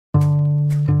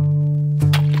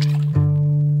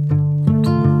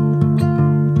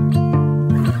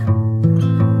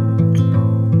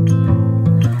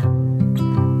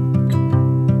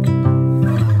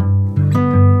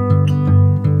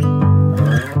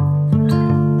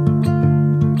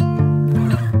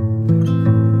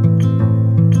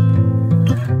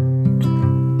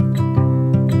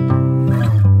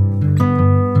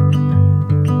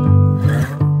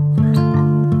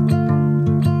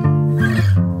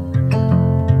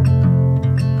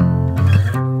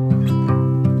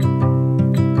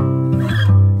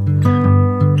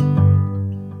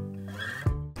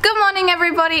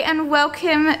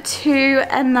welcome to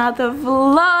another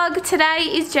vlog. Today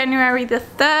is January the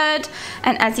 3rd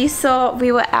and as you saw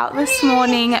we were out this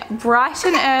morning bright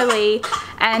and early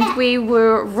and we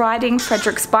were riding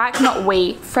Frederick's bike. Not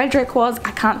we, Frederick was.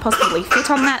 I can't possibly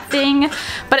fit on that thing,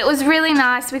 but it was really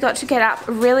nice. We got to get up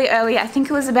really early. I think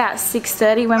it was about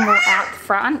 6:30 when we were out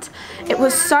front. It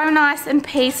was so nice and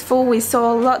peaceful. We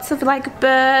saw lots of like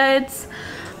birds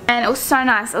and it was so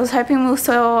nice. I was hoping we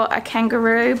saw a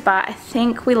kangaroo, but I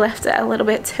think we left it a little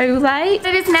bit too late.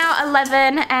 It is now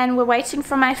 11 and we're waiting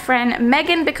for my friend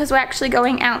Megan because we're actually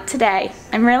going out today.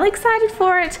 I'm really excited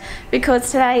for it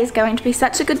because today is going to be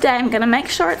such a good day. I'm going to make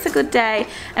sure it's a good day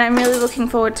and I'm really looking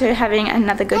forward to having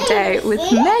another good day with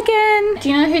Megan. Do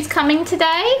you know who's coming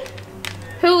today?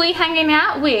 Who are we hanging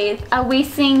out with? Are we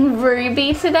seeing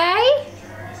Ruby today?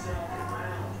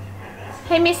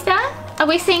 Hey mister? Are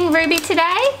we seeing Ruby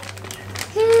today?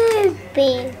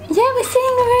 Ruby. Yeah, we're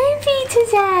seeing Ruby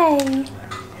today.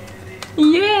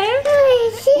 Yeah.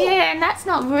 Yeah, and that's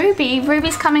not Ruby.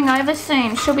 Ruby's coming over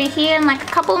soon. She'll be here in like a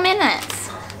couple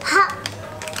minutes.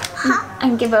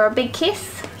 And give her a big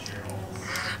kiss.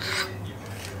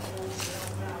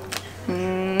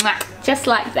 Mwah. Just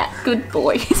like that, good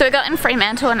boy. So we got in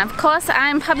Fremantle and of course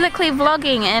I'm publicly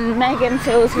vlogging and Megan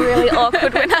feels really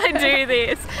awkward when I do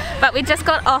this. But we just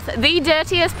got off the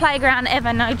dirtiest playground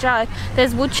ever, no joke.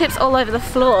 There's wood chips all over the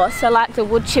floor, so like the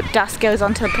wood chip dust goes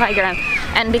onto the playground.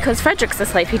 And because Frederick's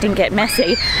asleep, he didn't get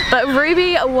messy. But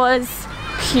Ruby was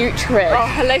putrid. Oh,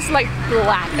 her legs are like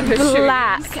black and her shoes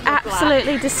black,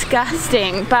 absolutely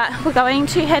disgusting. But we're going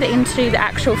to head into the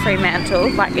actual Fremantle,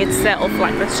 like itself,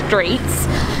 like the streets.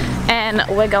 And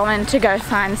we're going to go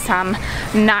find some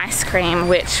nice cream,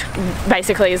 which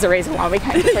basically is the reason why we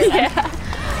came to Fremantle.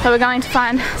 Yeah. So we're going to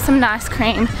find some nice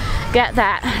cream, get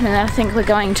that, and then I think we're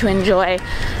going to enjoy,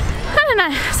 I don't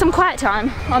know, some quiet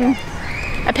time on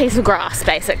a piece of grass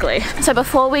basically. So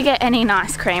before we get any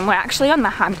nice cream, we're actually on the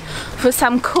hunt for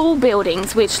some cool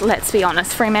buildings, which let's be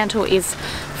honest, Fremantle is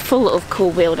full of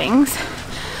cool buildings.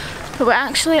 But we're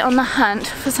actually on the hunt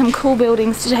for some cool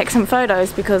buildings to take some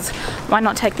photos because why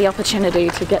not take the opportunity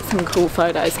to get some cool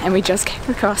photos, and we just came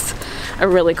across a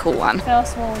really cool one.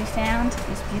 First wall we found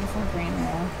this beautiful green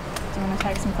wall. Do you want to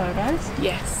take some photos?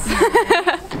 Yes.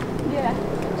 Yeah.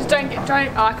 Just don't,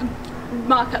 oh, I can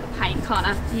mark up the paint, can't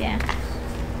I? Yeah.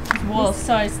 This wall's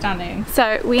so stunning.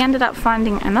 So we ended up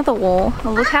finding another wall.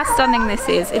 Well, look how stunning this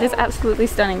is. It is absolutely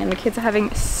stunning and the kids are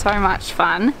having so much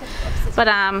fun. But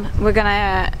we're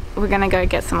gonna go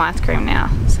get some ice cream now.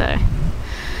 So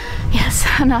yes,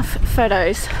 enough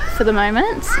photos for the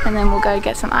moment, and then we'll go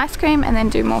get some ice cream and then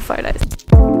do more photos.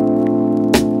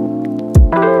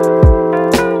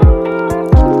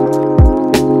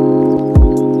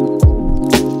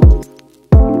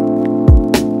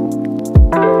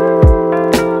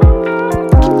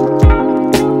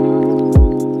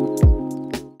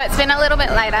 It's been a little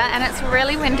bit later and it's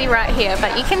really windy right here,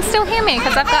 but you can still hear me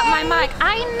because I've got my mic.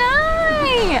 I know!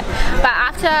 But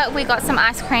after we got some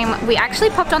ice cream, we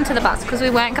actually popped onto the bus because we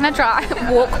weren't going to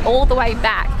walk all the way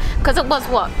back because it was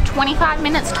what, 25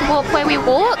 minutes to walk where we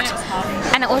walked,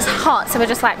 and it was hot, so we're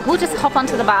just like, we'll just hop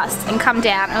onto the bus and come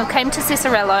down. And we came to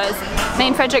Cicerello's. Me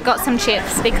and Frederick got some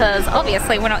chips because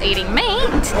obviously we're not eating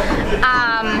meat,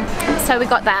 so we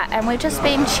got that and we've just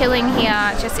been chilling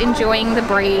here, just enjoying the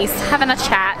breeze, having a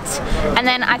chat, and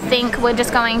then I think we're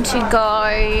just going to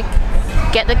go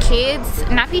get the kids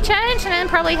nappy change and then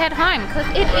probably head home because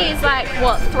it is like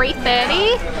what,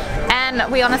 3:30,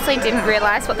 and we honestly didn't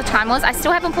realize what the time was. I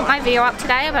still haven't put my video up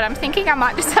today, but I'm thinking I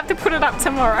might just have to put it up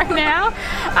tomorrow now,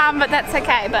 but that's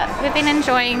okay. But we've been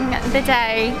enjoying the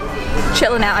day,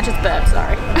 chilling out. I just burped,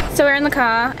 sorry. So we're in the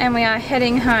car and we are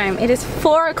heading home. It is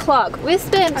 4 o'clock. We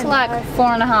spent like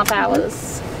 4.5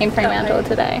 hours in Fremantle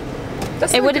today.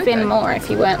 That's it would have been more if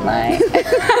you weren't late.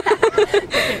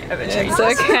 It's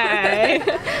okay.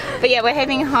 But yeah, we're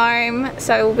heading home,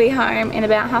 so we'll be home in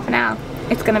about half an hour.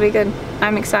 It's gonna be good.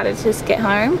 I'm excited to just get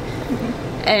home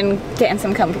and get in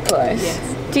some comfy clothes.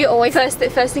 Yes. Do you always?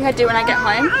 The first thing I do when I get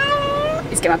home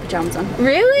is get my pajamas on.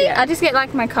 Really? Yeah. I just get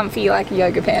like my comfy like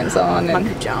yoga pants on. My And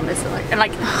pajamas are like, and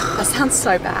like, that sounds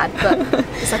so bad, but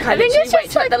it's like I think literally it's wait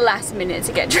just till like the last minute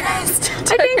to get dressed.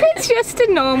 I think it's just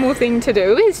a normal thing to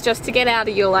do, is just to get out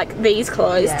of your like these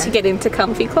clothes to get into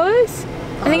comfy clothes.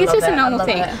 I think it's just a normal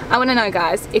thing. I want to know,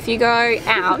 guys, if you go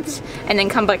out and then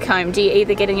come back home, do you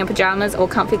either get in your pajamas or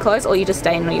comfy clothes, or you just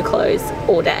stay in your clothes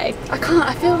all day? I can't,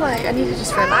 I feel like I need to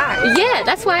just relax. Yeah,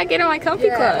 that's why I get in my comfy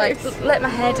clothes. Like, let my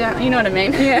hair down, you know what I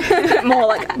mean? Yeah. More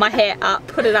like my hair up,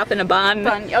 put it up in a bun.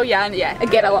 Oh yeah, yeah.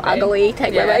 Get all ugly,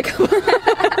 take my makeup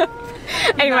off.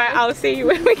 Anyway, I'll see you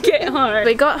when we get home.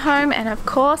 We got home and of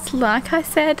course, like I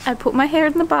said, I put my hair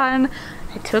in the bun,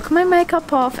 I took my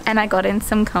makeup off and I got in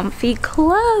some comfy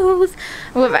clothes.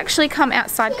 We've actually come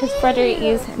outside because Freddie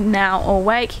is now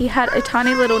awake. He had a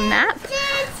tiny little nap,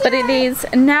 but it is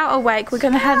now awake. We're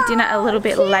going to have dinner a little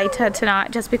bit later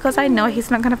tonight just because I know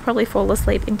he's not going to probably fall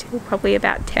asleep until probably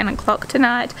about 10 o'clock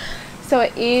tonight. So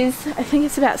it is, I think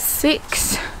it's about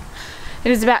 6. It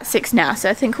is about 6 now,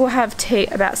 so I think we'll have tea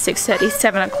about 6:30,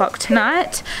 7 o'clock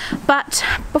tonight. But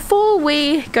before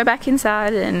we go back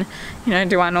inside and, you know,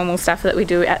 do our normal stuff that we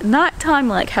do at night time,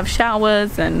 like have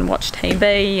showers and watch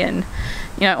TV and,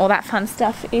 you know, all that fun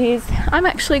stuff, is I'm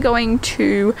actually going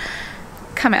to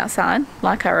come outside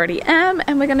like I already am,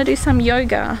 and we're going to do some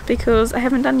yoga because I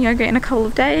haven't done yoga in a couple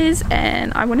of days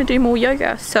and I want to do more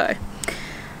yoga, so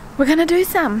we're going to do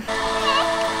some.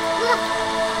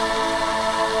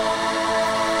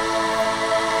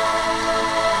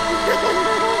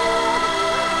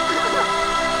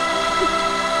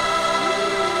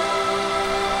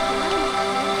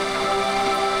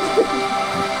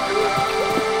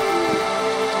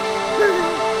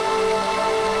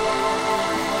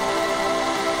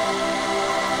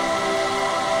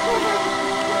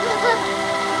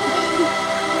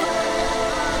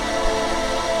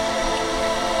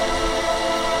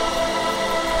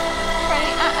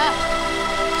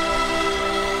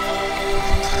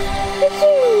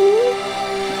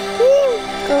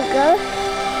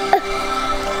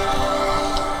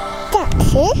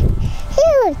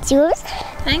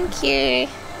 Thank you.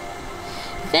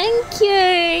 Thank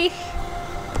you.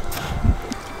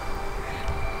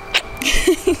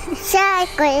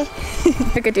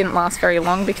 Yoga didn't last very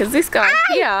long because this guy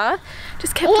here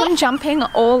just kept on jumping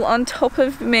all on top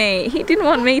of me. He didn't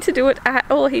want me to do it at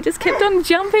all. He just kept on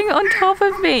jumping on top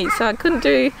of me. So I couldn't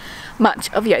do much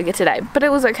of yoga today, but it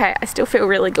was okay. I still feel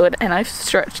really good and I've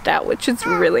stretched out, which is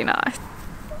really nice.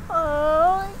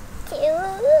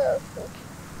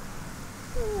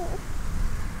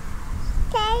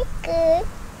 Good.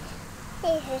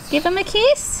 Give him a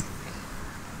kiss.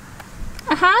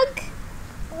 A hug.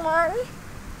 1,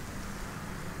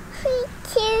 3,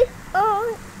 2,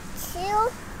 2.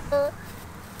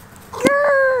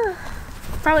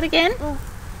 Throw it again. Go.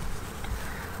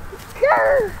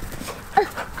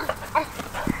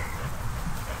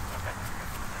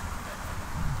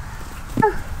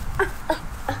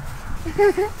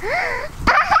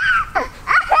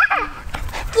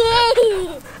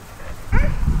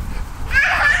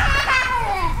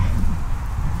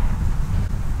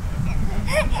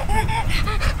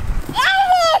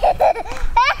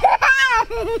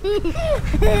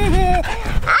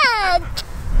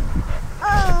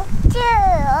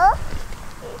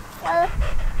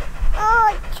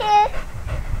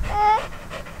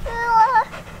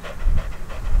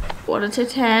 Quarter to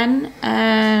 10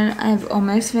 and I've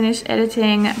almost finished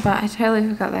editing, but I totally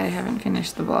forgot that I haven't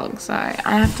finished the vlog, so I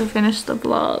have to finish the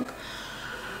vlog.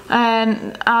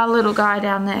 And our little guy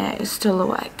down there is still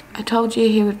awake. I told you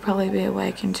he would probably be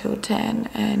awake until 10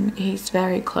 and he's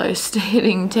very close to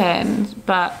hitting 10,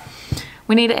 but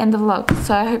we need to end the vlog.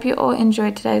 So I hope you all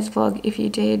enjoyed today's vlog. If you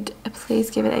did, please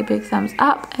give it a big thumbs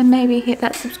up and maybe hit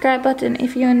that subscribe button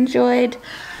if you enjoyed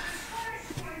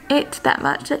it that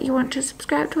much that you want to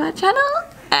subscribe to our channel.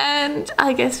 And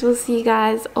I guess we'll see you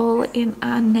guys all in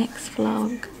our next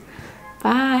vlog.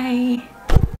 Bye.